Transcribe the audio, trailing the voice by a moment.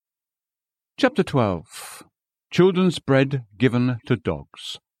Chapter 12. Children's bread given to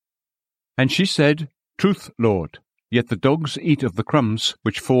dogs. And she said, Truth, Lord, yet the dogs eat of the crumbs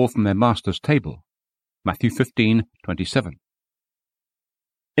which fall from their master's table. Matthew 15:27.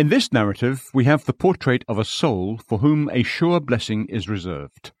 In this narrative we have the portrait of a soul for whom a sure blessing is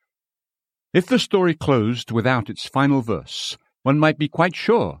reserved. If the story closed without its final verse, one might be quite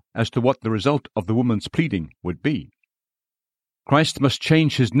sure as to what the result of the woman's pleading would be. Christ must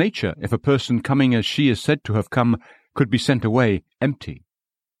change his nature if a person coming as she is said to have come could be sent away empty.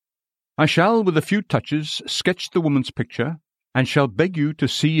 I shall, with a few touches, sketch the woman's picture, and shall beg you to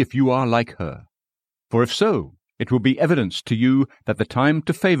see if you are like her. For if so, it will be evidence to you that the time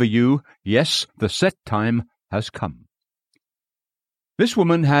to favour you, yes, the set time, has come. This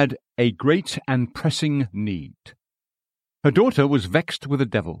woman had a great and pressing need. Her daughter was vexed with a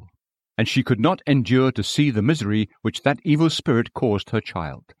devil, and she could not endure to see the misery which that evil spirit caused her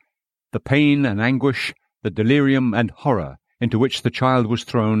child. The pain and anguish, the delirium and horror into which the child was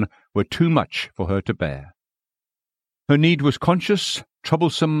thrown were too much for her to bear. Her need was conscious,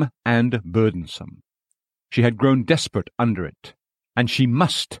 troublesome, and burdensome. She had grown desperate under it, and she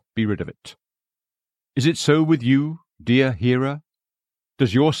must be rid of it. Is it so with you, dear hearer?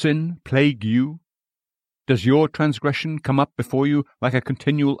 Does your sin plague you? Does your transgression come up before you like a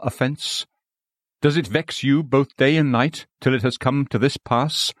continual offence? Does it vex you both day and night till it has come to this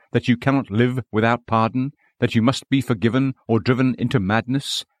pass, that you cannot live without pardon, that you must be forgiven or driven into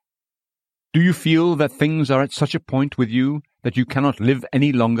madness? Do you feel that things are at such a point with you that you cannot live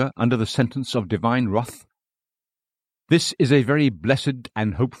any longer under the sentence of divine wrath? This is a very blessed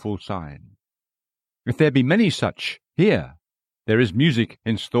and hopeful sign. If there be many such, here, there is music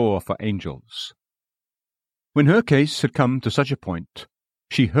in store for angels. When her case had come to such a point,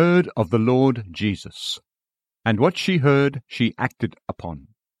 she heard of the Lord Jesus, and what she heard she acted upon.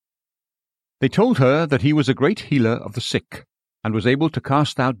 They told her that he was a great healer of the sick, and was able to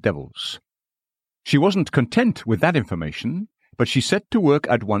cast out devils. She wasn't content with that information, but she set to work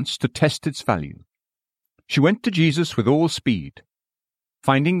at once to test its value. She went to Jesus with all speed.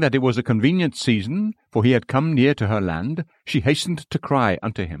 Finding that it was a convenient season, for he had come near to her land, she hastened to cry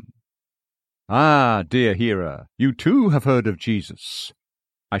unto him, Ah, dear hearer, you too have heard of Jesus.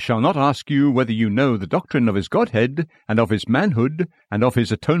 I shall not ask you whether you know the doctrine of his Godhead, and of his manhood, and of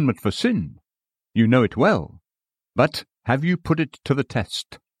his atonement for sin. You know it well. But have you put it to the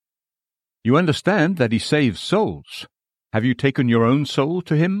test? You understand that he saves souls. Have you taken your own soul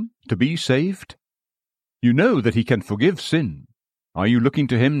to him to be saved? You know that he can forgive sin. Are you looking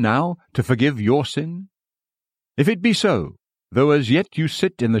to him now to forgive your sin? If it be so, though as yet you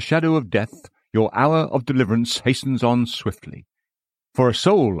sit in the shadow of death, your hour of deliverance hastens on swiftly. For a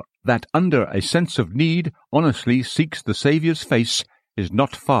soul that under a sense of need honestly seeks the Saviour's face is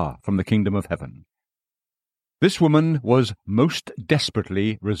not far from the kingdom of heaven. This woman was most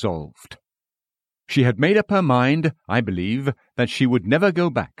desperately resolved. She had made up her mind, I believe, that she would never go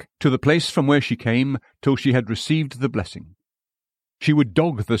back to the place from where she came till she had received the blessing. She would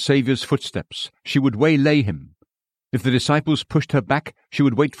dog the Saviour's footsteps. She would waylay him. If the disciples pushed her back, she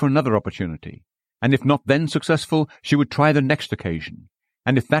would wait for another opportunity, and if not then successful, she would try the next occasion,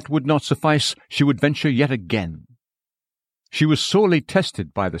 and if that would not suffice, she would venture yet again. She was sorely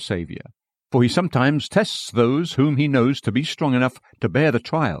tested by the Saviour, for he sometimes tests those whom he knows to be strong enough to bear the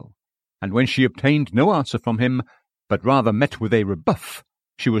trial, and when she obtained no answer from him, but rather met with a rebuff,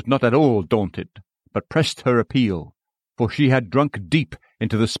 she was not at all daunted, but pressed her appeal, for she had drunk deep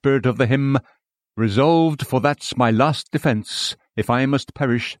into the spirit of the hymn, Resolved, for that's my last defence, if I must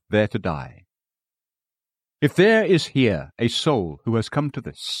perish there to die. If there is here a soul who has come to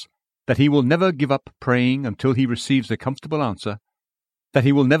this, that he will never give up praying until he receives a comfortable answer, that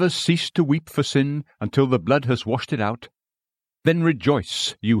he will never cease to weep for sin until the blood has washed it out, then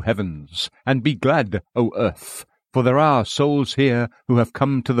rejoice, you heavens, and be glad, O earth, for there are souls here who have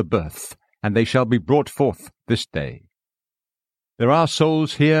come to the birth, and they shall be brought forth this day. There are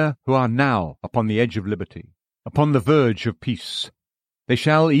souls here who are now upon the edge of liberty, upon the verge of peace. They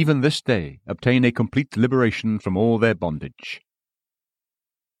shall even this day obtain a complete liberation from all their bondage.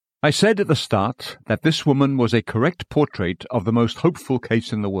 I said at the start that this woman was a correct portrait of the most hopeful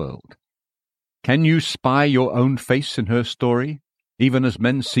case in the world. Can you spy your own face in her story, even as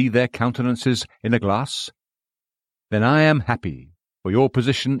men see their countenances in a glass? Then I am happy, for your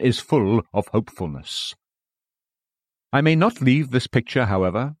position is full of hopefulness. I may not leave this picture,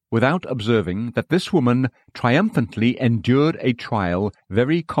 however, without observing that this woman triumphantly endured a trial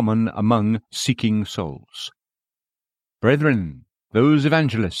very common among seeking souls. Brethren, those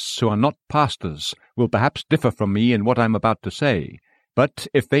evangelists who are not pastors will perhaps differ from me in what I am about to say, but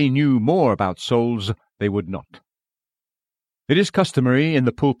if they knew more about souls, they would not. It is customary in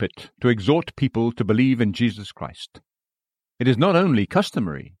the pulpit to exhort people to believe in Jesus Christ. It is not only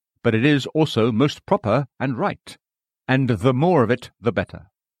customary, but it is also most proper and right, and the more of it the better.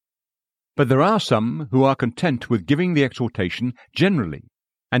 But there are some who are content with giving the exhortation generally,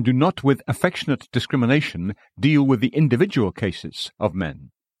 and do not with affectionate discrimination deal with the individual cases of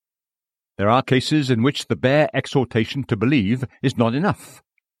men. There are cases in which the bare exhortation to believe is not enough.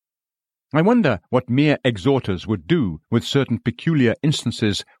 I wonder what mere exhorters would do with certain peculiar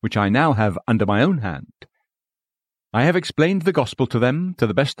instances which I now have under my own hand. I have explained the gospel to them to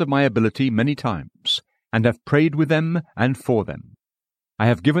the best of my ability many times, and have prayed with them and for them. I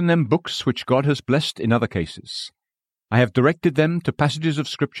have given them books which God has blessed in other cases. I have directed them to passages of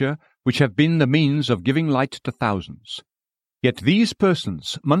Scripture which have been the means of giving light to thousands. Yet these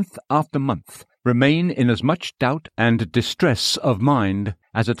persons, month after month, remain in as much doubt and distress of mind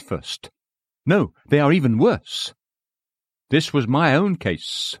as at first. No, they are even worse. This was my own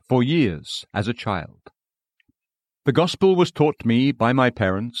case for years as a child. The gospel was taught me by my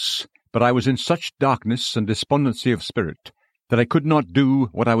parents, but I was in such darkness and despondency of spirit that I could not do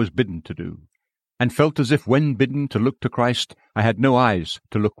what I was bidden to do, and felt as if when bidden to look to Christ I had no eyes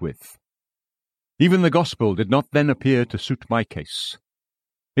to look with. Even the gospel did not then appear to suit my case.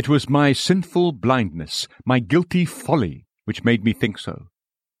 It was my sinful blindness, my guilty folly, which made me think so.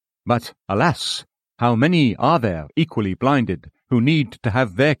 But, alas, how many are there equally blinded who need to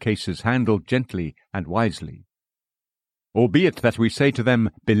have their cases handled gently and wisely? Albeit that we say to them,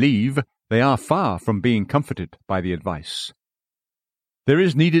 believe, they are far from being comforted by the advice. There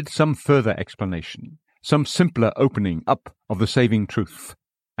is needed some further explanation, some simpler opening up of the saving truth,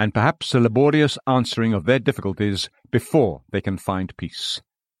 and perhaps a laborious answering of their difficulties before they can find peace.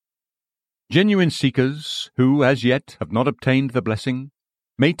 Genuine seekers, who as yet have not obtained the blessing,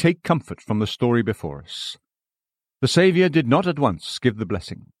 may take comfort from the story before us. The Saviour did not at once give the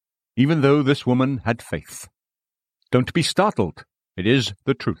blessing, even though this woman had faith. Don't be startled, it is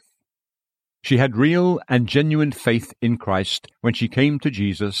the truth. She had real and genuine faith in Christ when she came to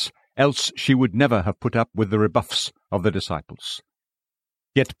Jesus, else she would never have put up with the rebuffs of the disciples.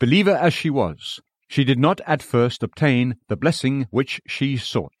 Yet, believer as she was, she did not at first obtain the blessing which she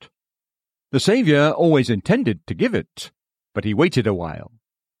sought. The Saviour always intended to give it, but he waited a while.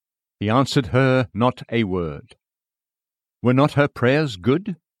 He answered her not a word. Were not her prayers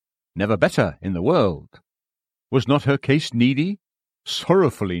good? Never better in the world. Was not her case needy?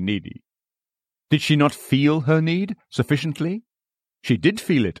 Sorrowfully needy. Did she not feel her need sufficiently? She did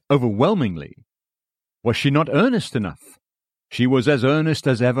feel it overwhelmingly. Was she not earnest enough? She was as earnest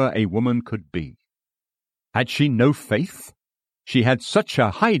as ever a woman could be. Had she no faith? She had such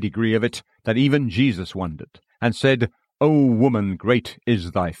a high degree of it that even Jesus wondered, and said, O woman, great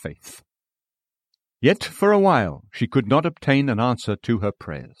is thy faith. Yet for a while she could not obtain an answer to her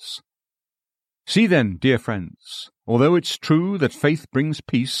prayers. See then, dear friends, although it's true that faith brings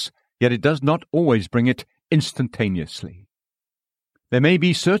peace, yet it does not always bring it instantaneously. There may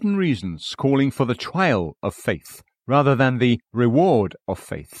be certain reasons calling for the trial of faith rather than the reward of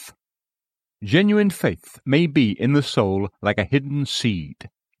faith. Genuine faith may be in the soul like a hidden seed,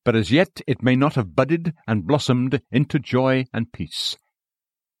 but as yet it may not have budded and blossomed into joy and peace.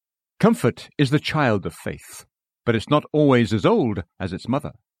 Comfort is the child of faith, but it's not always as old as its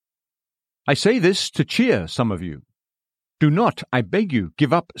mother. I say this to cheer some of you. Do not, I beg you,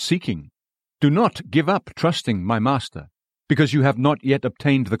 give up seeking. Do not give up trusting my Master, because you have not yet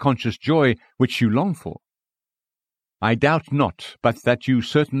obtained the conscious joy which you long for. I doubt not but that you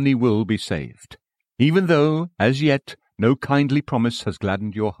certainly will be saved, even though, as yet, no kindly promise has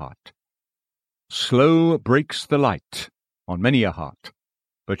gladdened your heart. Slow breaks the light on many a heart,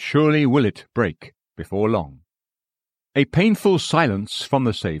 but surely will it break before long. A painful silence from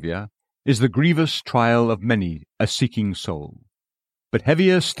the Saviour is the grievous trial of many a seeking soul, but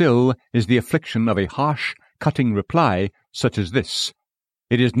heavier still is the affliction of a harsh, cutting reply such as this: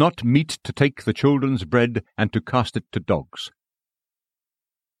 It is not meet to take the children's bread and to cast it to dogs.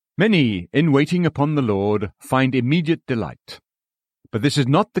 Many, in waiting upon the Lord, find immediate delight, but this is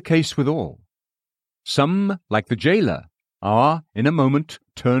not the case with all. Some, like the jailer, are, in a moment,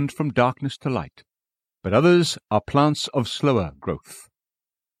 turned from darkness to light, but others are plants of slower growth.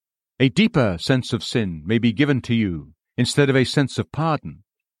 A deeper sense of sin may be given to you instead of a sense of pardon,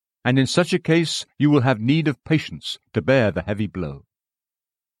 and in such a case you will have need of patience to bear the heavy blow.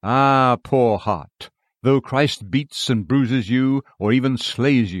 Ah, poor heart! Though Christ beats and bruises you, or even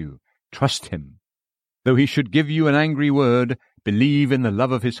slays you, trust him. Though he should give you an angry word, believe in the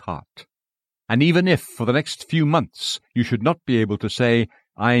love of his heart. And even if for the next few months you should not be able to say,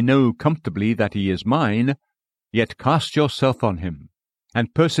 I know comfortably that he is mine, yet cast yourself on him,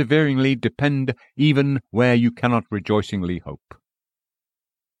 and perseveringly depend even where you cannot rejoicingly hope.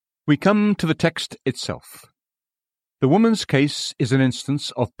 We come to the text itself. The woman's case is an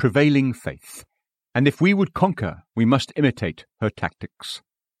instance of prevailing faith, and if we would conquer, we must imitate her tactics.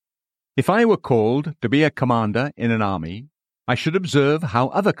 If I were called to be a commander in an army, I should observe how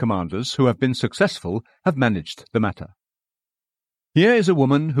other commanders who have been successful have managed the matter. Here is a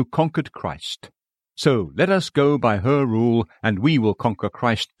woman who conquered Christ. So let us go by her rule, and we will conquer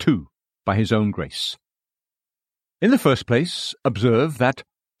Christ too, by his own grace. In the first place, observe that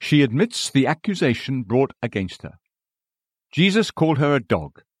she admits the accusation brought against her. Jesus called her a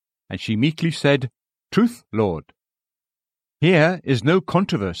dog, and she meekly said, Truth, Lord. Here is no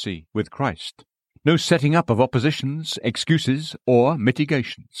controversy with Christ, no setting up of oppositions, excuses, or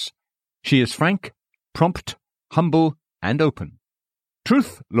mitigations. She is frank, prompt, humble, and open.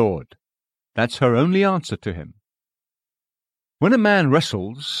 Truth, Lord. That's her only answer to him. When a man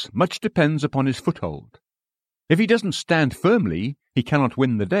wrestles, much depends upon his foothold. If he doesn't stand firmly, he cannot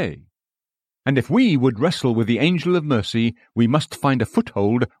win the day. And if we would wrestle with the angel of mercy, we must find a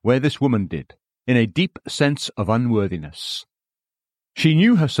foothold where this woman did, in a deep sense of unworthiness. She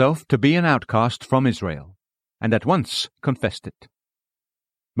knew herself to be an outcast from Israel, and at once confessed it.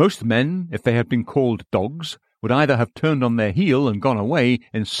 Most men, if they had been called dogs, would either have turned on their heel and gone away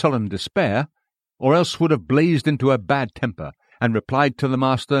in sullen despair, or else would have blazed into a bad temper, and replied to the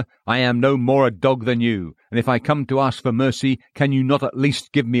master, I am no more a dog than you, and if I come to ask for mercy, can you not at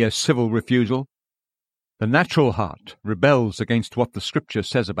least give me a civil refusal? The natural heart rebels against what the Scripture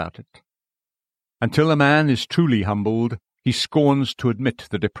says about it. Until a man is truly humbled, he scorns to admit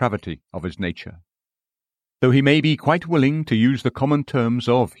the depravity of his nature. Though he may be quite willing to use the common terms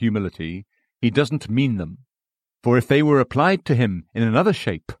of humility, he doesn't mean them, for if they were applied to him in another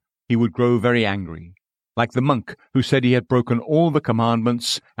shape, he would grow very angry, like the monk who said he had broken all the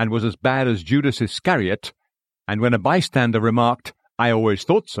commandments and was as bad as Judas Iscariot, and when a bystander remarked, I always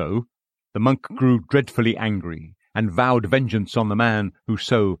thought so, the monk grew dreadfully angry and vowed vengeance on the man who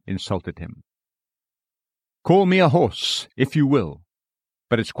so insulted him. Call me a horse, if you will,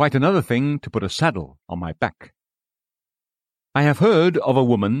 but it's quite another thing to put a saddle on my back. I have heard of a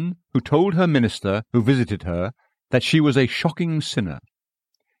woman who told her minister who visited her that she was a shocking sinner.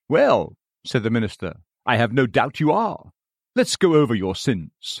 Well, said the minister, I have no doubt you are. Let's go over your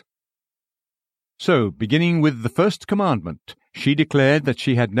sins. So, beginning with the first commandment, she declared that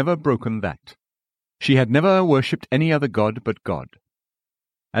she had never broken that. She had never worshipped any other god but God.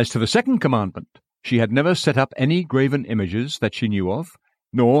 As to the second commandment, she had never set up any graven images that she knew of,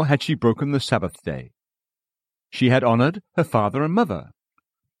 nor had she broken the Sabbath day. She had honored her father and mother.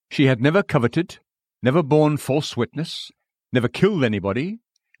 She had never coveted, never borne false witness, never killed anybody,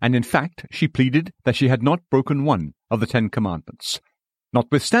 and in fact she pleaded that she had not broken one of the 10 Commandments,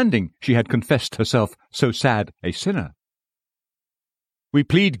 notwithstanding she had confessed herself so sad a sinner. We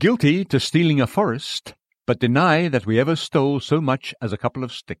plead guilty to stealing a forest, but deny that we ever stole so much as a couple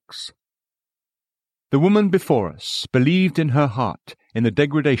of sticks. The woman before us believed in her heart in the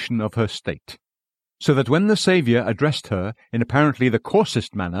degradation of her state, so that when the Saviour addressed her in apparently the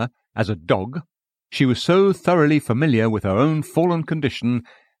coarsest manner as a dog, she was so thoroughly familiar with her own fallen condition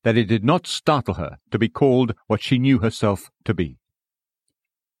that it did not startle her to be called what she knew herself to be.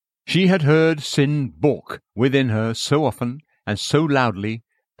 She had heard sin balk within her so often and so loudly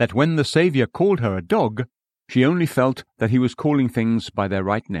that when the Saviour called her a dog, she only felt that he was calling things by their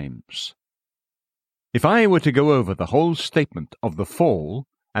right names. If I were to go over the whole statement of the fall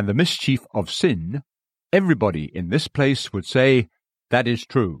and the mischief of sin, everybody in this place would say, that is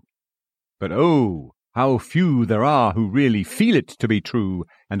true. But oh, how few there are who really feel it to be true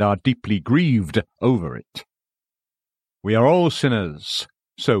and are deeply grieved over it. We are all sinners,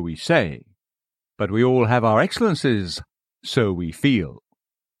 so we say, but we all have our excellences, so we feel.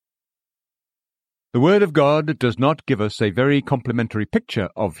 The Word of God does not give us a very complimentary picture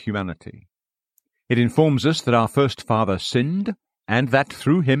of humanity. It informs us that our first father sinned, and that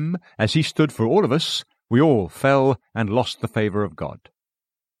through him, as he stood for all of us, we all fell and lost the favour of God.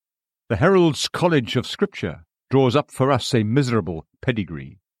 The Herald's College of Scripture draws up for us a miserable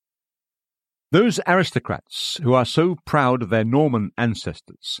pedigree. Those aristocrats who are so proud of their Norman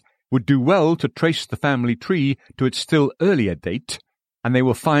ancestors would do well to trace the family tree to its still earlier date, and they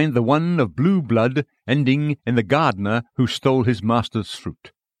will find the one of blue blood ending in the gardener who stole his master's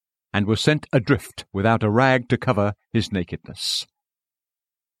fruit, and was sent adrift without a rag to cover his nakedness.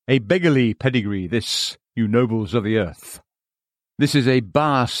 A beggarly pedigree this, you nobles of the earth. This is a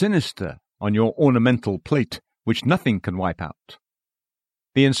bar sinister, on your ornamental plate, which nothing can wipe out.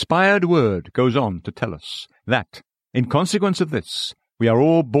 The inspired word goes on to tell us that, in consequence of this, we are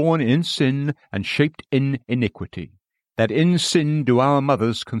all born in sin and shaped in iniquity, that in sin do our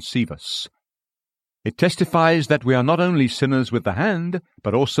mothers conceive us. It testifies that we are not only sinners with the hand,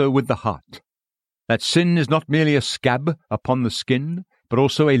 but also with the heart, that sin is not merely a scab upon the skin, but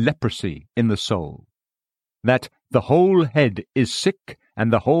also a leprosy in the soul, that the whole head is sick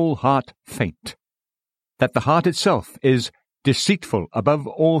and the whole heart faint, that the heart itself is deceitful above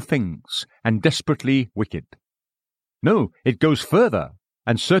all things and desperately wicked. No, it goes further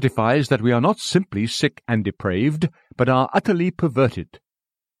and certifies that we are not simply sick and depraved, but are utterly perverted,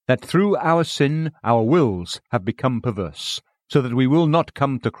 that through our sin our wills have become perverse, so that we will not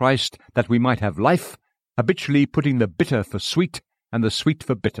come to Christ that we might have life, habitually putting the bitter for sweet and the sweet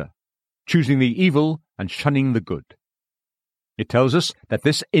for bitter, choosing the evil and shunning the good. It tells us that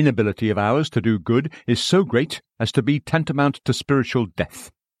this inability of ours to do good is so great as to be tantamount to spiritual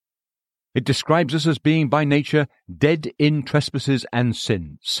death. It describes us as being by nature dead in trespasses and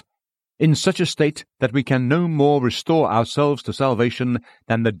sins, in such a state that we can no more restore ourselves to salvation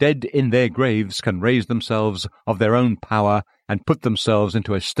than the dead in their graves can raise themselves of their own power and put themselves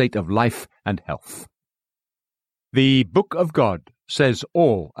into a state of life and health. The Book of God says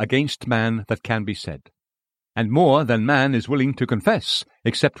all against man that can be said, and more than man is willing to confess,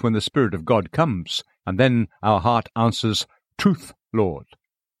 except when the Spirit of God comes, and then our heart answers, "Truth, Lord."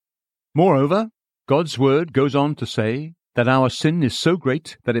 Moreover, God's word goes on to say that our sin is so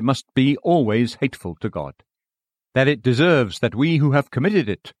great that it must be always hateful to God, that it deserves that we who have committed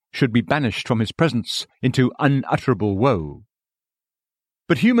it should be banished from his presence into unutterable woe.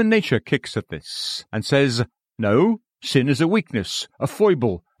 But human nature kicks at this, and says, no, sin is a weakness, a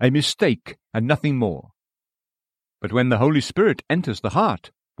foible, a mistake, and nothing more. But when the Holy Spirit enters the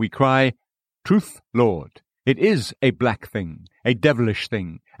heart, we cry, "Truth, Lord, it is a black thing, a devilish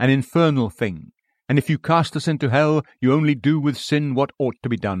thing, an infernal thing, and if you cast us into hell, you only do with sin what ought to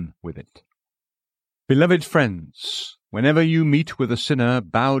be done with it." Beloved friends, whenever you meet with a sinner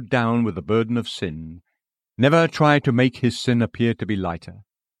bowed down with the burden of sin, never try to make his sin appear to be lighter.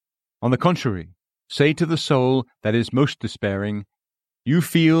 On the contrary, say to the soul that is most despairing, "You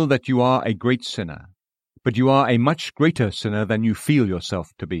feel that you are a great sinner, but you are a much greater sinner than you feel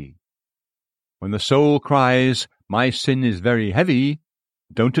yourself to be." When the soul cries, "My sin is very heavy,"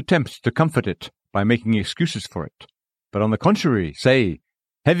 don't attempt to comfort it by making excuses for it, but on the contrary say,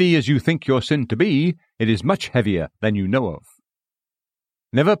 "Heavy as you think your sin to be, it is much heavier than you know of."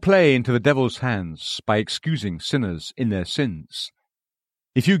 Never play into the devil's hands by excusing sinners in their sins.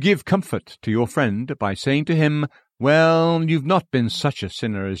 If you give comfort to your friend by saying to him, "Well, you've not been such a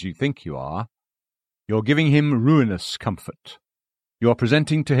sinner as you think you are," you're giving him ruinous comfort. You are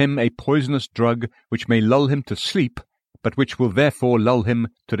presenting to him a poisonous drug which may lull him to sleep, but which will therefore lull him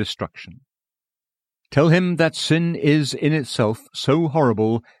to destruction. Tell him that sin is in itself so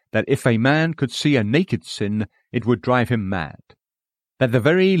horrible that if a man could see a naked sin, it would drive him mad. That the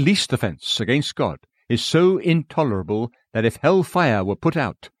very least offence against God is so intolerable that if hell fire were put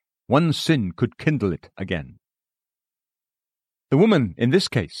out, one sin could kindle it again. The woman, in this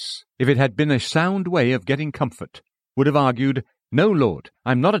case, if it had been a sound way of getting comfort, would have argued, "No, Lord,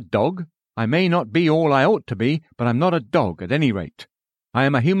 I'm not a dog. I may not be all I ought to be, but I'm not a dog at any rate. I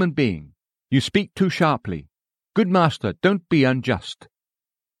am a human being. You speak too sharply. Good master, don't be unjust."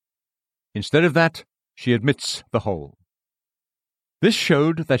 Instead of that, she admits the whole. This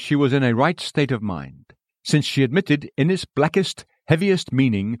showed that she was in a right state of mind, since she admitted in its blackest, heaviest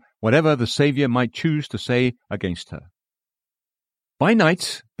meaning whatever the Saviour might choose to say against her. By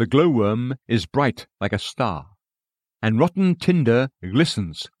night the glowworm is bright like a star, and rotten tinder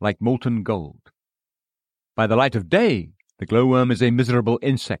glistens like molten gold. By the light of day the glowworm is a miserable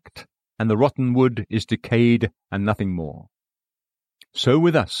insect, and the rotten wood is decayed and nothing more. So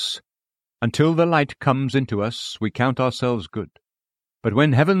with us. Until the light comes into us, we count ourselves good. But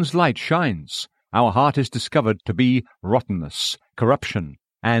when heaven's light shines, our heart is discovered to be rottenness, corruption,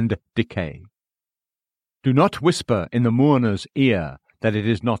 and decay. Do not whisper in the mourner's ear that it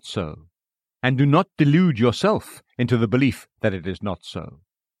is not so, and do not delude yourself into the belief that it is not so.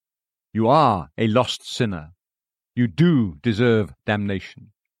 You are a lost sinner. You do deserve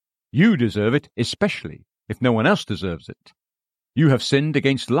damnation. You deserve it especially, if no one else deserves it. You have sinned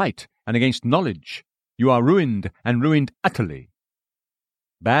against light and against knowledge. You are ruined, and ruined utterly.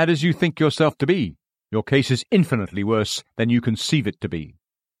 Bad as you think yourself to be, your case is infinitely worse than you conceive it to be.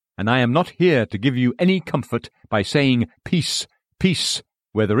 And I am not here to give you any comfort by saying, "Peace, peace,"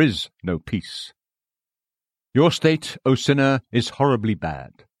 where there is no peace. Your state, O sinner, is horribly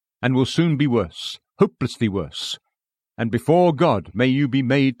bad. and will soon be worse, hopelessly worse. And before God may you be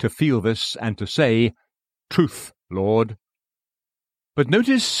made to feel this and to say, "Truth, Lord." But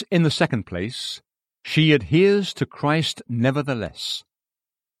notice in the second place, she adheres to Christ nevertheless.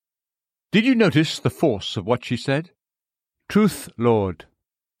 Did you notice the force of what she said? "Truth, Lord,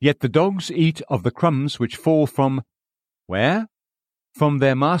 yet the dogs eat of the crumbs which fall from," where? From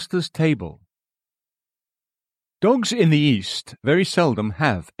their master's table. Dogs in the East very seldom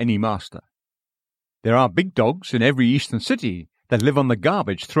have any master. There are big dogs in every eastern city that live on the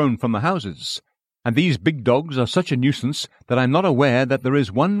garbage thrown from the houses, and these big dogs are such a nuisance that I am not aware that there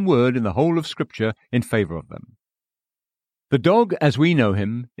is one word in the whole of Scripture in favour of them. The dog, as we know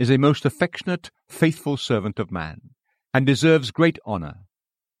him, is a most affectionate, faithful servant of man, and deserves great honour.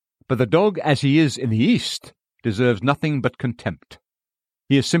 But the dog, as he is in the East, deserves nothing but contempt.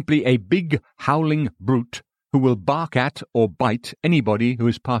 He is simply a big, howling brute who will bark at or bite anybody who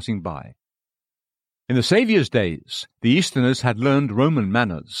is passing by. In the Saviour's days, the Easterners had learned Roman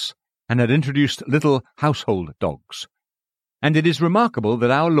manners, and had introduced little household dogs. And it is remarkable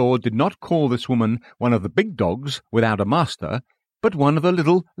that our Lord did not call this woman one of the big dogs without a master, but one of the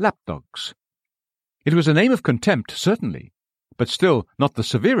little lapdogs. It was a name of contempt, certainly, but still not the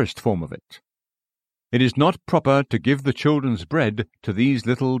severest form of it. It is not proper to give the children's bread to these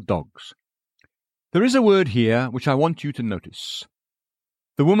little dogs. There is a word here which I want you to notice.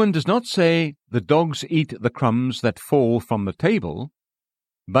 The woman does not say, "The dogs eat the crumbs that fall from the table,"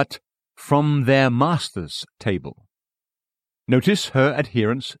 but "from their master's table." Notice her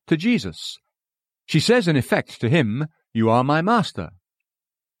adherence to Jesus. She says in effect to him, "You are my master."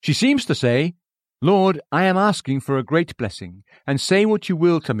 She seems to say, "Lord, I am asking for a great blessing, and say what you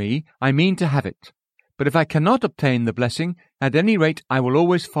will to me, I mean to have it. But if I cannot obtain the blessing, at any rate I will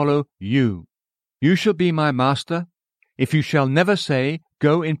always follow you. You shall be my master. If you shall never say,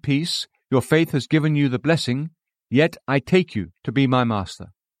 'Go in peace, your faith has given you the blessing,' yet I take you to be my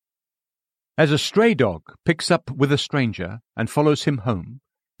master." As a stray dog picks up with a stranger and follows him home,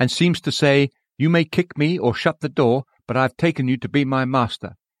 and seems to say, "You may kick me or shut the door, but I have taken you to be my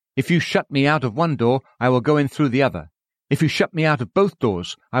master. If you shut me out of one door, I will go in through the other. If you shut me out of both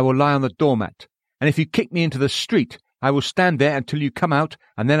doors, I will lie on the doormat. And if you kick me into the street, I will stand there until you come out,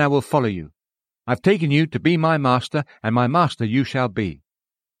 and then I will follow you. I've taken you to be my master, and my master you shall be."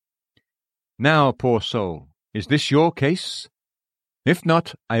 Now, poor soul, is this your case? If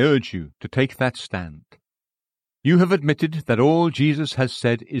not, I urge you to take that stand. You have admitted that all Jesus has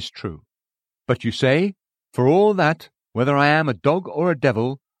said is true. But you say, "For all that, whether I am a dog or a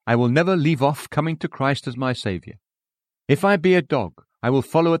devil, I will never leave off coming to Christ as my Saviour. If I be a dog, I will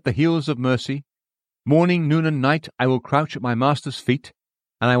follow at the heels of mercy. Morning, noon, and night I will crouch at my Master's feet,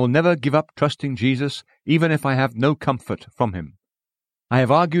 and I will never give up trusting Jesus, even if I have no comfort from him. I have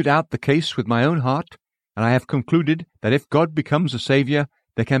argued out the case with my own heart, and I have concluded that if God becomes a Saviour,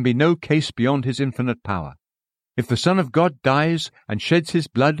 there can be no case beyond his infinite power. If the Son of God dies and sheds his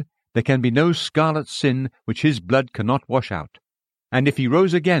blood, there can be no scarlet sin which his blood cannot wash out. And if he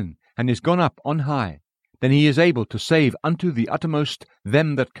rose again and is gone up on high, then he is able to save unto the uttermost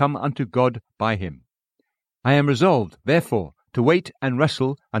them that come unto God by him. I am resolved, therefore, to wait and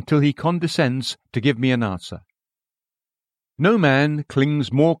wrestle until he condescends to give me an answer. No man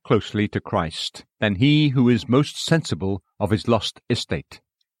clings more closely to Christ than he who is most sensible of his lost estate.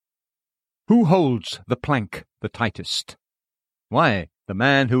 Who holds the plank the tightest? Why, the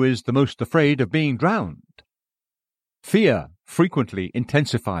man who is the most afraid of being drowned. Fear frequently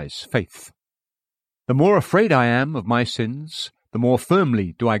intensifies faith. The more afraid I am of my sins, the more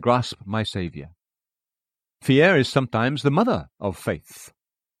firmly do I grasp my Saviour. Fear is sometimes the mother of faith.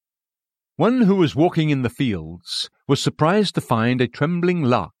 One who was walking in the fields was surprised to find a trembling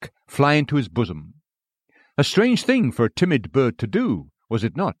lark fly into his bosom. A strange thing for a timid bird to do, was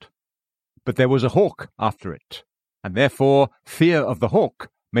it not? But there was a hawk after it, and therefore fear of the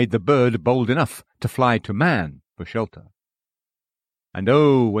hawk made the bird bold enough to fly to man for shelter. And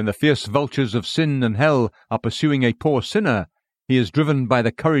oh, when the fierce vultures of sin and hell are pursuing a poor sinner, he is driven by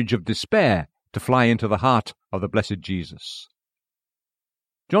the courage of despair to fly into the heart of the blessed Jesus.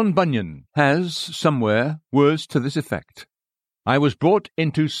 John Bunyan has, somewhere, words to this effect. "I was brought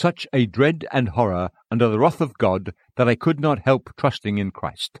into such a dread and horror under the wrath of God that I could not help trusting in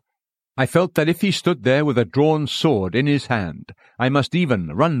Christ. I felt that if he stood there with a drawn sword in his hand, I must even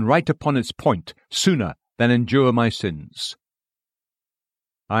run right upon its point sooner than endure my sins."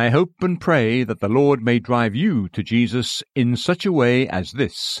 I hope and pray that the Lord may drive you to Jesus in such a way as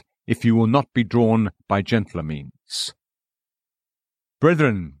this, if you will not be drawn by gentler means.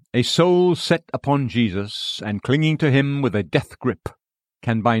 Brethren, a soul set upon Jesus and clinging to him with a death grip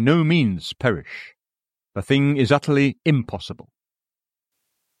can by no means perish. The thing is utterly impossible.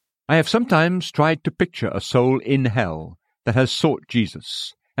 I have sometimes tried to picture a soul in hell that has sought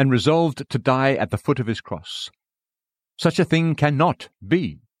Jesus and resolved to die at the foot of his cross. Such a thing cannot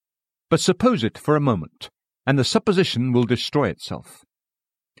be. But suppose it for a moment, and the supposition will destroy itself.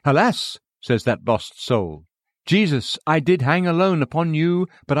 Alas, says that lost soul, Jesus, I did hang alone upon you,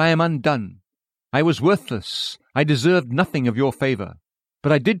 but I am undone. I was worthless, I deserved nothing of your favour,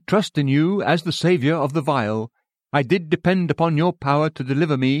 but I did trust in you as the Saviour of the vile. I did depend upon your power to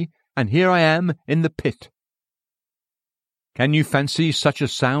deliver me, and here I am in the pit. Can you fancy such a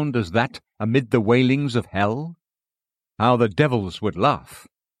sound as that amid the wailings of hell? How the devils would laugh!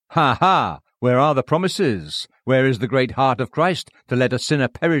 Ha, ha! Where are the promises? Where is the great heart of Christ to let a sinner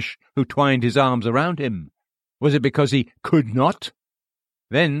perish who twined his arms around him? Was it because he could not?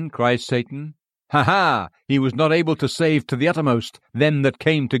 Then, cries Satan, ha, ha! He was not able to save to the uttermost them that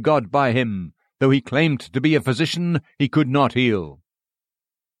came to God by him. Though he claimed to be a physician, he could not heal.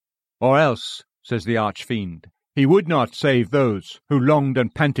 Or else, says the arch-fiend, he would not save those who longed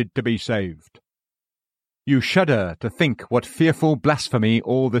and panted to be saved. You shudder to think what fearful blasphemy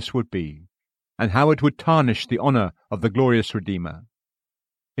all this would be, and how it would tarnish the honour of the glorious Redeemer.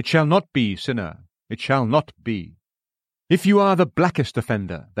 It shall not be, sinner, it shall not be. If you are the blackest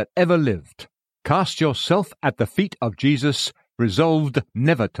offender that ever lived, cast yourself at the feet of Jesus, resolved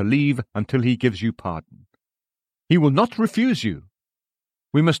never to leave until he gives you pardon. He will not refuse you.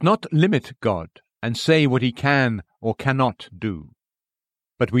 We must not limit God and say what he can or cannot do.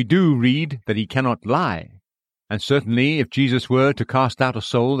 But we do read that he cannot lie, and certainly if Jesus were to cast out a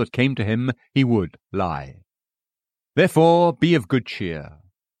soul that came to him, he would lie. Therefore be of good cheer.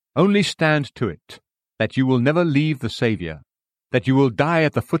 Only stand to it, that you will never leave the Saviour, that you will die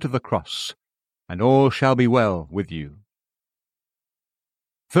at the foot of the cross, and all shall be well with you.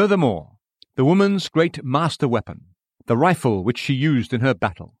 Furthermore, the woman's great master weapon, the rifle which she used in her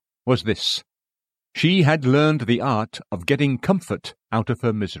battle, was this. She had learned the art of getting comfort out of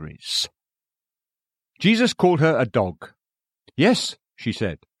her miseries. Jesus called her a dog. Yes, she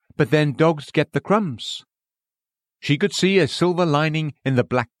said, but then dogs get the crumbs. She could see a silver lining in the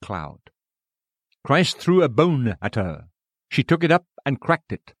black cloud. Christ threw a bone at her. She took it up and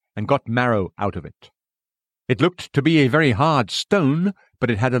cracked it, and got marrow out of it. It looked to be a very hard stone,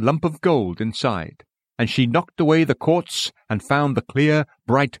 but it had a lump of gold inside, and she knocked away the quartz and found the clear,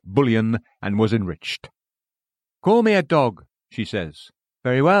 bright bullion, and was enriched. Call me a dog, she says.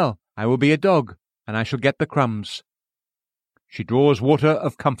 Very well, I will be a dog, and I shall get the crumbs. She draws water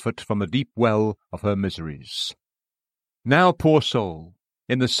of comfort from the deep well of her miseries. Now, poor soul,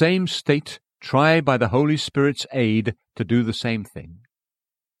 in the same state, try by the Holy Spirit's aid to do the same thing.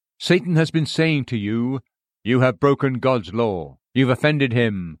 Satan has been saying to you, you have broken God's law, you've offended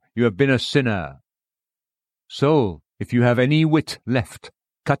him, you have been a sinner. Soul, if you have any wit left,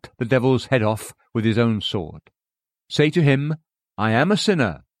 cut the devil's head off with his own sword. Say to him, I am a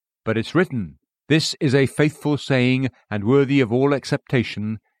sinner, but it's written, this is a faithful saying and worthy of all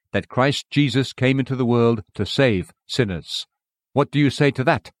acceptation, that Christ Jesus came into the world to save sinners. What do you say to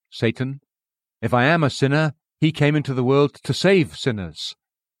that, Satan? If I am a sinner, he came into the world to save sinners.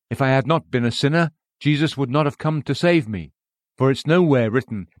 If I had not been a sinner, Jesus would not have come to save me, for it's nowhere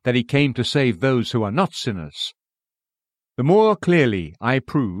written that he came to save those who are not sinners. The more clearly I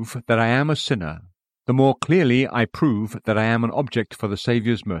prove that I am a sinner, the more clearly I prove that I am an object for the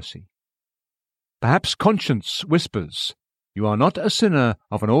Saviour's mercy. Perhaps conscience whispers, you are not a sinner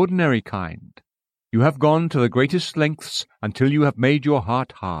of an ordinary kind. You have gone to the greatest lengths until you have made your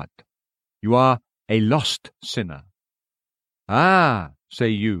heart hard. You are a lost sinner. Ah, say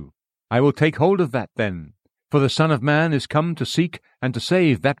you, I will take hold of that then, for the Son of Man is come to seek and to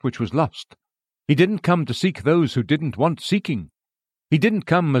save that which was lost. He didn't come to seek those who didn't want seeking. He didn't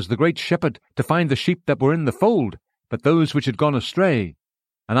come as the great shepherd to find the sheep that were in the fold, but those which had gone astray.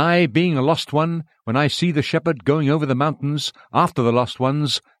 And I, being a lost one, when I see the shepherd going over the mountains after the lost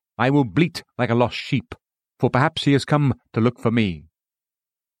ones, I will bleat like a lost sheep, for perhaps he has come to look for me.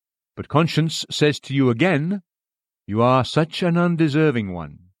 But conscience says to you again, you are such an undeserving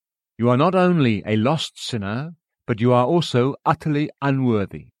one. You are not only a lost sinner, but you are also utterly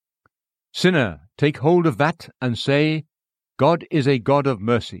unworthy. Sinner, take hold of that and say, God is a God of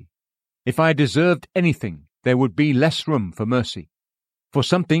mercy. If I deserved anything, there would be less room for mercy, for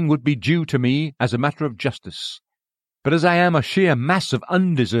something would be due to me as a matter of justice. But as I am a sheer mass of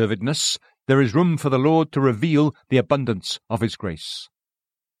undeservedness, there is room for the Lord to reveal the abundance of his grace.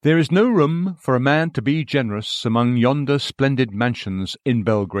 There is no room for a man to be generous among yonder splendid mansions in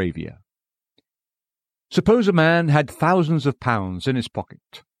Belgravia. Suppose a man had thousands of pounds in his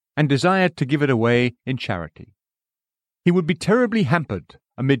pocket, and desired to give it away in charity. He would be terribly hampered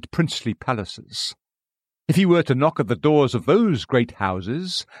amid princely palaces. If he were to knock at the doors of those great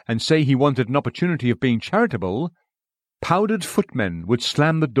houses, and say he wanted an opportunity of being charitable, powdered footmen would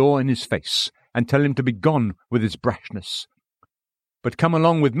slam the door in his face, and tell him to be gone with his brashness. But come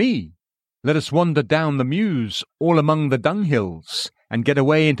along with me. Let us wander down the Mews, all among the dunghills, and get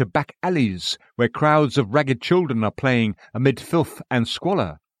away into back alleys, where crowds of ragged children are playing amid filth and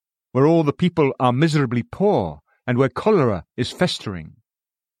squalor, where all the people are miserably poor, and where cholera is festering.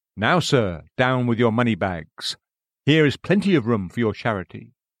 Now, sir, down with your money bags. Here is plenty of room for your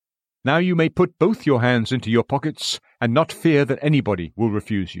charity. Now you may put both your hands into your pockets, and not fear that anybody will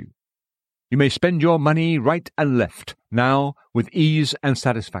refuse you. You may spend your money right and left, now, with ease and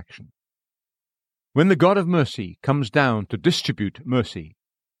satisfaction. When the God of mercy comes down to distribute mercy,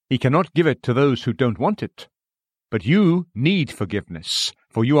 he cannot give it to those who don't want it. But you need forgiveness,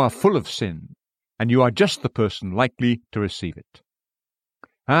 for you are full of sin, and you are just the person likely to receive it.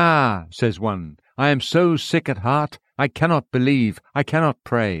 Ah, says one, I am so sick at heart, I cannot believe, I cannot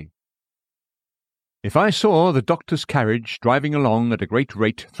pray. If I saw the doctor's carriage driving along at a great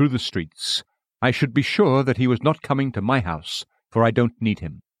rate through the streets, I should be sure that he was not coming to my house, for I don't need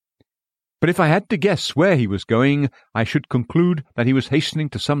him. But if I had to guess where he was going, I should conclude that he was hastening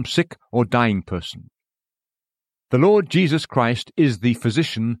to some sick or dying person. The Lord Jesus Christ is the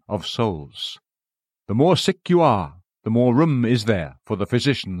physician of souls. The more sick you are, the more room is there for the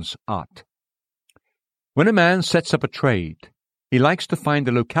physician's art. When a man sets up a trade, he likes to find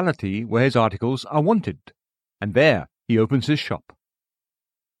a locality where his articles are wanted, and there he opens his shop.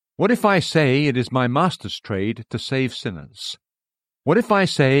 What if I say it is my master's trade to save sinners? What if I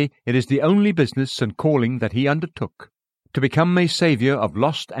say it is the only business and calling that he undertook, to become a saviour of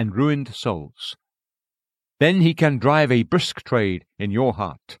lost and ruined souls? Then he can drive a brisk trade in your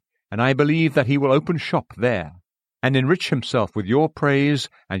heart, and I believe that he will open shop there, and enrich himself with your praise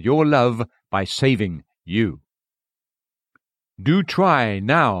and your love by saving you. Do try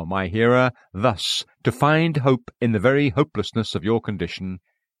now, my hearer, thus to find hope in the very hopelessness of your condition,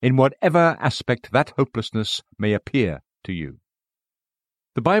 in whatever aspect that hopelessness may appear to you.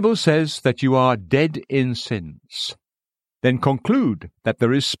 The Bible says that you are dead in sins. Then conclude that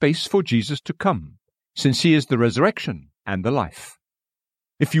there is space for Jesus to come, since he is the resurrection and the life.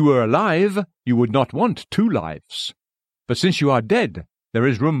 If you were alive, you would not want two lives. But since you are dead, there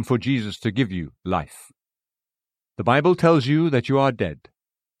is room for Jesus to give you life. The Bible tells you that you are dead.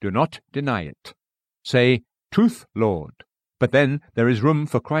 Do not deny it. Say, Truth, Lord, but then there is room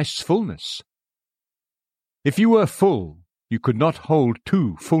for Christ's fullness. If you were full, you could not hold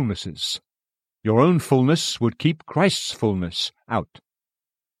two fullnesses. Your own fullness would keep Christ's fullness out.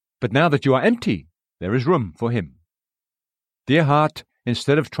 But now that you are empty, there is room for him. Dear heart,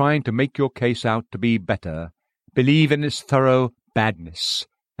 instead of trying to make your case out to be better, believe in its thorough badness,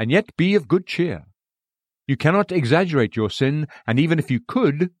 and yet be of good cheer. You cannot exaggerate your sin, and even if you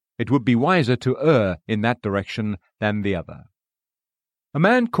could, it would be wiser to err in that direction than the other. A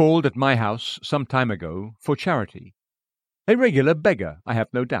man called at my house some time ago for charity. A regular beggar, I have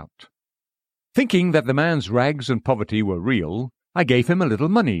no doubt. Thinking that the man's rags and poverty were real, I gave him a little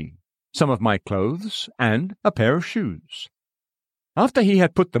money, some of my clothes, and a pair of shoes. After he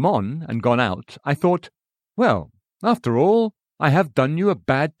had put them on and gone out, I thought, well, after all, I have done you a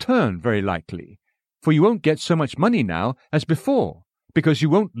bad turn very likely, for you won't get so much money now as before, because you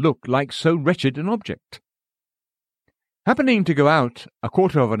won't look like so wretched an object. Happening to go out a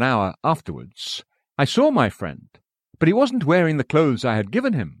quarter of an hour afterwards, I saw my friend, but he wasn't wearing the clothes I had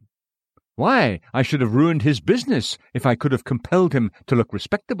given him. Why, I should have ruined his business if I could have compelled him to look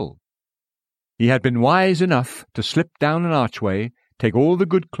respectable. He had been wise enough to slip down an archway, take all the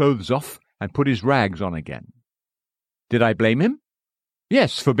good clothes off, and put his rags on again. Did I blame him?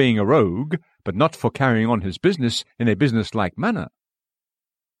 Yes, for being a rogue, but not for carrying on his business in a business-like manner.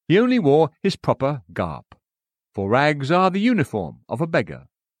 He only wore his proper garb, for rags are the uniform of a beggar.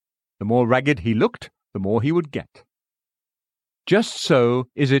 The more ragged he looked, the more he would get. Just so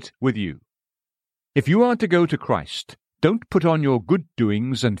is it with you. If you are to go to Christ, don't put on your good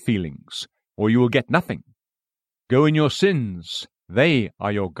doings and feelings, or you will get nothing. Go in your sins, they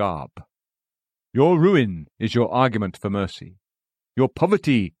are your garb. Your ruin is your argument for mercy. Your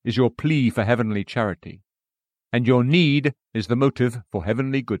poverty is your plea for heavenly charity. And your need is the motive for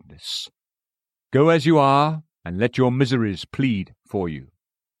heavenly goodness. Go as you are, and let your miseries plead for you.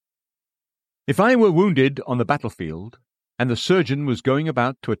 If I were wounded on the battlefield, and the surgeon was going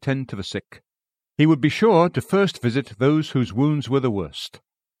about to attend to the sick, he would be sure to first visit those whose wounds were the worst.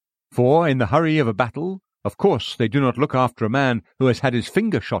 For in the hurry of a battle, of course they do not look after a man who has had his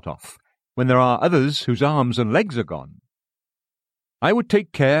finger shot off, when there are others whose arms and legs are gone. I would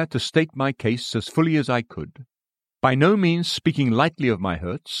take care to state my case as fully as I could, by no means speaking lightly of my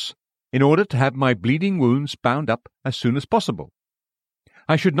hurts, in order to have my bleeding wounds bound up as soon as possible.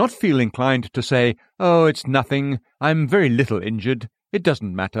 I should not feel inclined to say, "Oh, it's nothing, I'm very little injured, it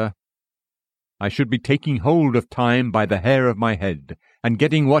doesn't matter." I should be taking hold of time by the hair of my head, and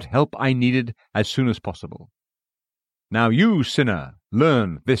getting what help I needed as soon as possible. Now you, sinner,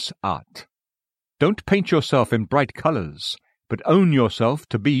 learn this art. Don't paint yourself in bright colours, but own yourself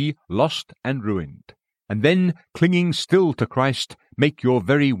to be lost and ruined, and then, clinging still to Christ, make your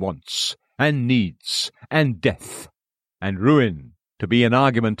very wants, and needs, and death, and ruin to be an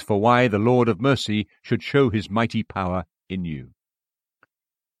argument for why the Lord of mercy should show his mighty power in you.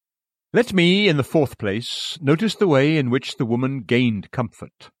 Let me, in the fourth place, notice the way in which the woman gained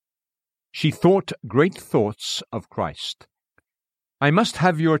comfort. She thought great thoughts of Christ. I must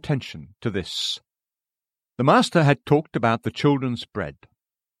have your attention to this. The Master had talked about the children's bread.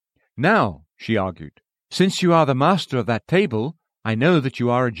 Now, she argued, since you are the master of that table, I know that you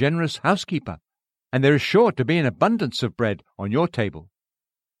are a generous housekeeper, and there is sure to be an abundance of bread on your table.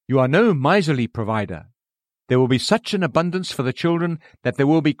 You are no miserly provider. There will be such an abundance for the children that there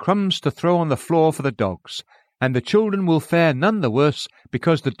will be crumbs to throw on the floor for the dogs, and the children will fare none the worse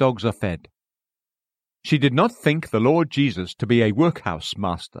because the dogs are fed. She did not think the Lord Jesus to be a workhouse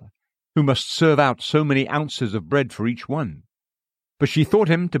master, who must serve out so many ounces of bread for each one, but she thought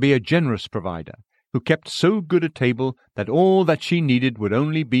him to be a generous provider, who kept so good a table that all that she needed would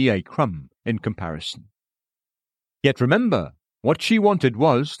only be a crumb in comparison. Yet remember, what she wanted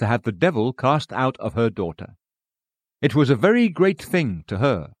was to have the devil cast out of her daughter. It was a very great thing to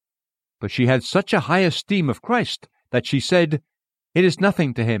her, but she had such a high esteem of Christ that she said, "It is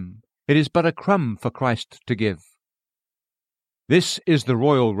nothing to him, it is but a crumb for Christ to give." This is the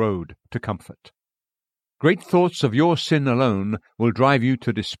royal road to comfort. Great thoughts of your sin alone will drive you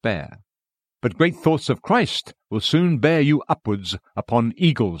to despair, but great thoughts of Christ will soon bear you upwards upon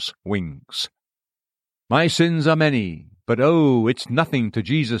eagle's wings. My sins are many, but oh, it's nothing to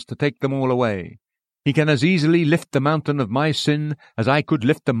Jesus to take them all away. He can as easily lift the mountain of my sin as I could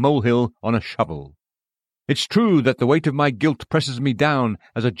lift a molehill on a shovel. It's true that the weight of my guilt presses me down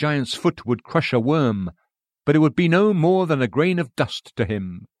as a giant's foot would crush a worm, but it would be no more than a grain of dust to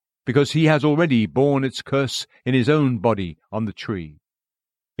him, because he has already borne its curse in his own body on the tree.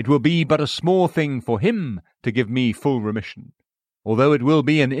 It will be but a small thing for him to give me full remission, although it will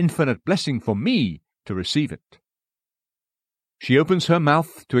be an infinite blessing for me to receive it. She opens her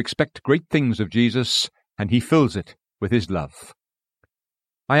mouth to expect great things of Jesus, and he fills it with his love.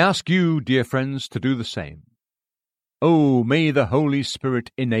 I ask you, dear friends, to do the same. Oh, may the Holy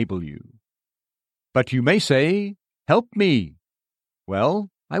Spirit enable you. But you may say, "Help me."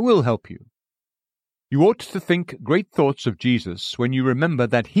 Well, I will help you. You ought to think great thoughts of Jesus when you remember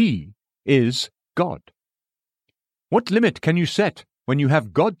that he is God. What limit can you set when you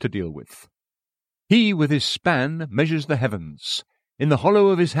have God to deal with? He with his span measures the heavens. In the hollow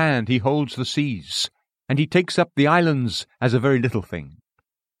of his hand he holds the seas, and he takes up the islands as a very little thing.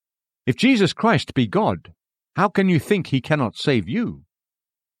 If Jesus Christ be God, how can you think he cannot save you?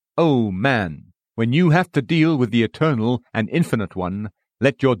 Oh, man, when you have to deal with the eternal and infinite one,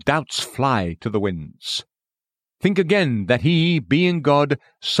 let your doubts fly to the winds. Think again that he, being God,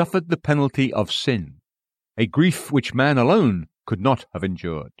 suffered the penalty of sin, a grief which man alone could not have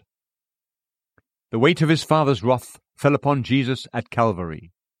endured. The weight of his Father's wrath fell upon Jesus at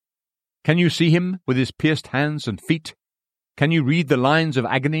Calvary. Can you see him with his pierced hands and feet? Can you read the lines of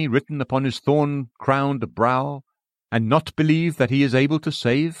agony written upon his thorn-crowned brow, and not believe that he is able to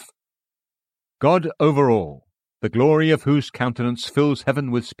save? God over all, the glory of whose countenance fills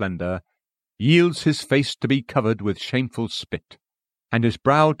heaven with splendour, yields his face to be covered with shameful spit, and his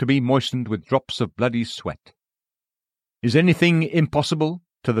brow to be moistened with drops of bloody sweat. Is anything impossible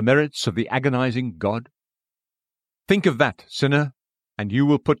to the merits of the agonizing God? Think of that, sinner, and you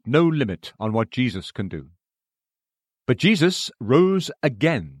will put no limit on what Jesus can do. But Jesus rose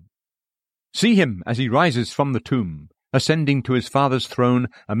again. See him as he rises from the tomb, ascending to his Father's throne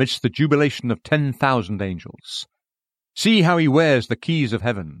amidst the jubilation of 10,000 angels. See how he wears the keys of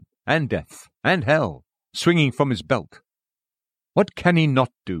heaven, and death, and hell, swinging from his belt. What can he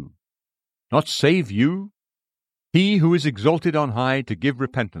not do? Not save you? He who is exalted on high to give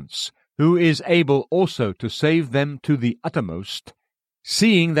repentance, who is able also to save them to the uttermost,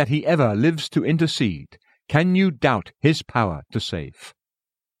 seeing that he ever lives to intercede, can you doubt his power to save?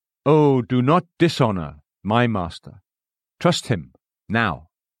 Oh, do not dishonor my Master. Trust him now.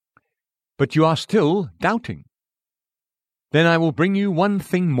 but you are still doubting. Then I will bring you one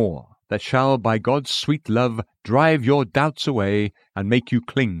thing more, that shall by God's sweet love drive your doubts away and make you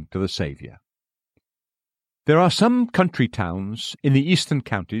cling to the Saviour. There are some country towns in the eastern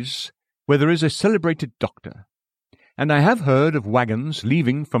counties where there is a celebrated doctor, and I have heard of wagons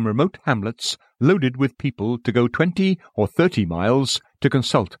leaving from remote hamlets loaded with people to go 20 or 30 miles to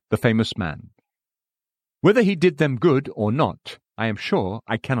consult the famous man. Whether he did them good or not, I am sure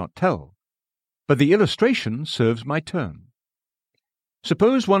I cannot tell, but the illustration serves my turn.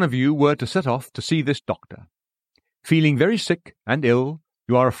 Suppose one of you were to set off to see this doctor. Feeling very sick and ill,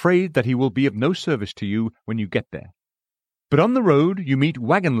 you are afraid that he will be of no service to you when you get there. But on the road you meet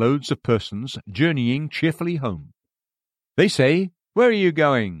wagon-loads of persons journeying cheerfully home. They say, "Where are you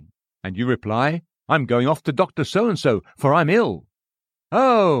going?" And you reply, "I'm going off to Dr. So-and-so, for I'm ill."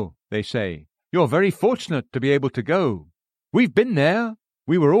 "Oh," they say, "you're very fortunate to be able to go. We've been there.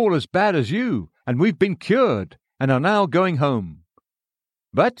 We were all as bad as you, and we've been cured, and are now going home."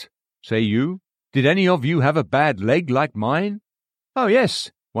 "But," say you, "did any of you have a bad leg like mine?" "Oh,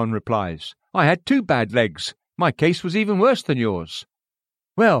 yes," one replies, "I had 2 bad legs. My case was even worse than yours."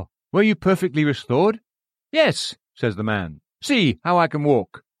 "Well, were you perfectly restored?" "Yes," says the man. "See how I can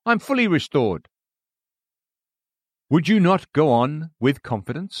walk. I'm fully restored." Would you not go on with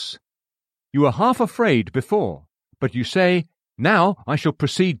confidence? You were half afraid before, but you say, "Now I shall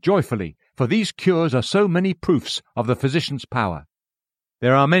proceed joyfully, for these cures are so many proofs of the physician's power."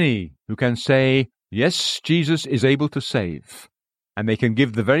 There are many who can say, "Yes, Jesus is able to save," and they can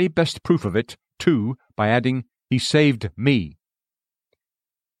give the very best proof of it, too, by adding, "He saved me."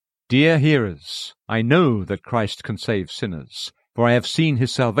 Dear hearers, I know that Christ can save sinners, for I have seen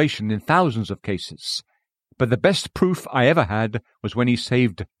his salvation in thousands of cases, but the best proof I ever had was when he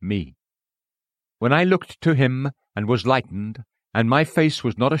saved me. When I looked to him and was lightened, and my face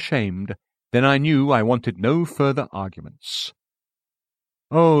was not ashamed, then I knew I wanted no further arguments.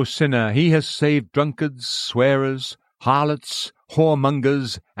 O sinner, he has saved drunkards, swearers, harlots,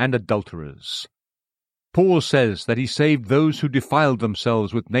 whoremongers, and adulterers. Paul says that he saved those who defiled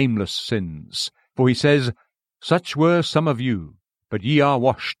themselves with nameless sins, for he says, "Such were some of you, but ye are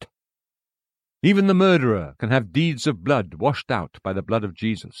washed." Even the murderer can have deeds of blood washed out by the blood of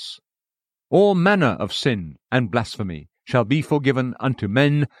Jesus. All manner of sin and blasphemy shall be forgiven unto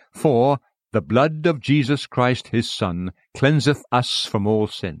men, for the blood of Jesus Christ his Son cleanseth us from all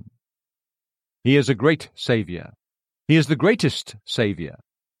sin. He is a great Saviour. He is the greatest Saviour.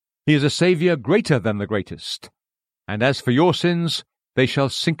 He is a Saviour greater than the greatest. And as for your sins, they shall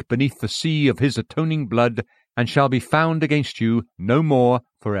sink beneath the sea of his atoning blood, and shall be found against you no more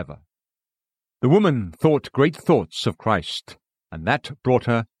forever. The woman thought great thoughts of Christ, and that brought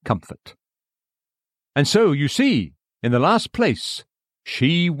her comfort. And so, you see, in the last place,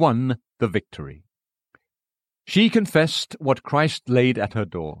 she won the victory. She confessed what Christ laid at her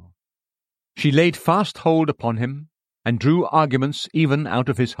door. She laid fast hold upon him, and drew arguments even out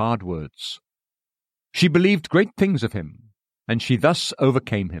of his hard words. She believed great things of him, and she thus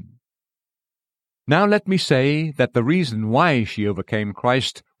overcame him. Now let me say that the reason why she overcame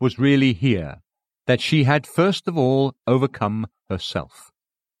Christ was really here, that she had first of all overcome herself.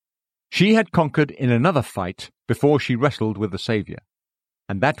 She had conquered in another fight before she wrestled with the Saviour,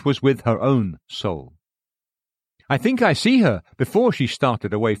 and that was with her own soul. I think I see her before she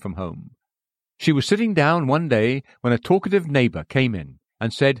started away from home. She was sitting down one day when a talkative neighbour came in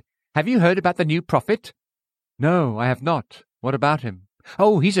and said, "Have you heard about the new prophet?" "No, I have not. What about him?"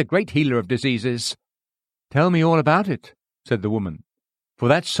 "Oh, he's a great healer of diseases." "Tell me all about it," said the woman, for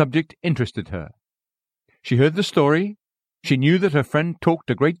that subject interested her. She heard the story. She knew that her friend talked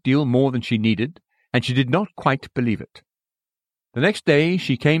a great deal more than she needed, and she did not quite believe it. The next day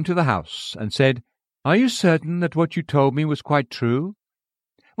she came to the house and said, "Are you certain that what you told me was quite true?"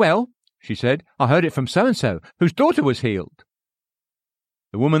 "Well," she said, "I heard it from so-and-so, whose daughter was healed."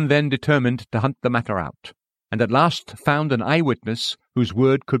 The woman then determined to hunt the matter out, and at last found an eyewitness whose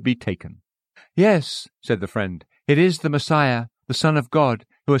word could be taken. "Yes," said the friend, "it is the Messiah, the Son of God,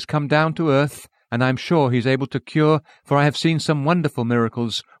 who has come down to earth, and I am sure he is able to cure, for I have seen some wonderful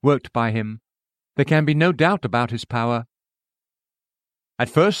miracles worked by him. There can be no doubt about his power." At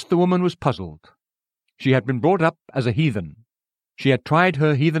first the woman was puzzled. She had been brought up as a heathen. She had tried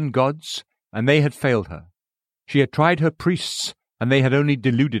her heathen gods, and they had failed her. She had tried her priests, and they had only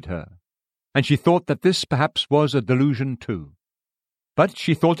deluded her. And she thought that this perhaps was a delusion too. But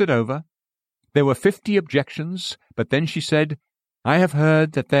she thought it over. There were 50 objections, but then she said, "I have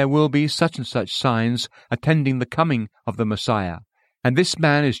heard that there will be such and such signs attending the coming of the Messiah, and this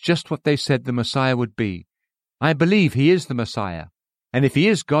man is just what they said the Messiah would be. I believe he is the Messiah, and if he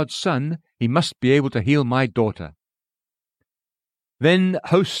is God's Son, He must be able to heal my daughter." Then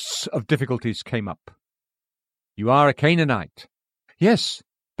hosts of difficulties came up. "You are a Canaanite." "Yes,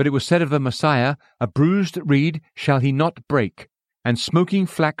 but it was said of the Messiah, 'A bruised reed shall he not break, and smoking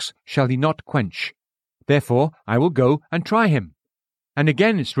flax shall he not quench.' Therefore I will go and try him. And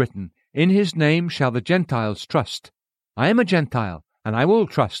again it's written, 'In his name shall the Gentiles trust.' I am a Gentile, and I will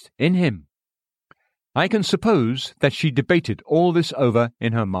trust in him." I can suppose that she debated all this over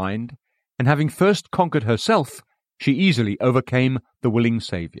in her mind, and having first conquered herself, she easily overcame the willing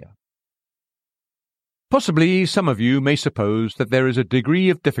Saviour. Possibly some of you may suppose that there is a degree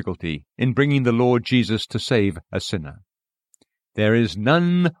of difficulty in bringing the Lord Jesus to save a sinner. There is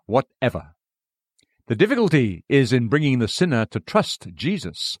none whatever. The difficulty is in bringing the sinner to trust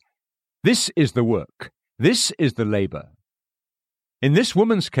Jesus. This is the work. This is the labour. In this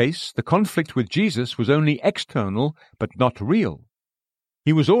woman's case, the conflict with Jesus was only external but not real.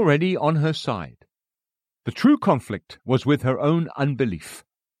 He was already on her side. The true conflict was with her own unbelief,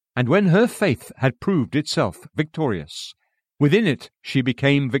 and when her faith had proved itself victorious, within it she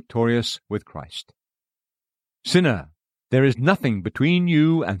became victorious with Christ. Sinner, there is nothing between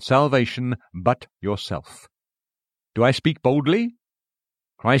you and salvation but yourself. Do I speak boldly?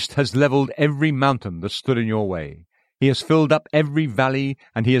 Christ has levelled every mountain that stood in your way. He has filled up every valley,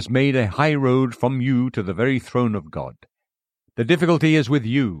 and he has made a high road from you to the very throne of God. The difficulty is with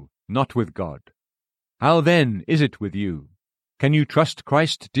you, not with God. How then is it with you? Can you trust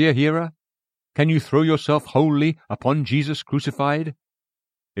Christ, dear hearer? Can you throw yourself wholly upon Jesus crucified?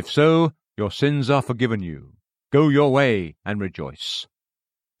 If so, your sins are forgiven you. Go your way and rejoice.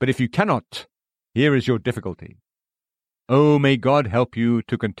 But if you cannot, here is your difficulty. Oh, may God help you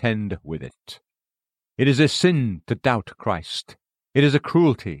to contend with it. It is a sin to doubt Christ. It is a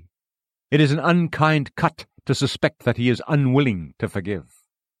cruelty. It is an unkind cut to suspect that he is unwilling to forgive.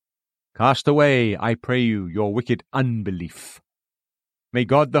 Cast away, I pray you, your wicked unbelief. May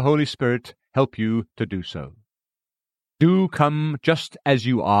God the Holy Spirit help you to do so. Do come just as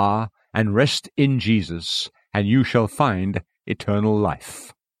you are and rest in Jesus, and you shall find eternal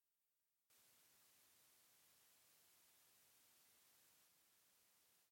life.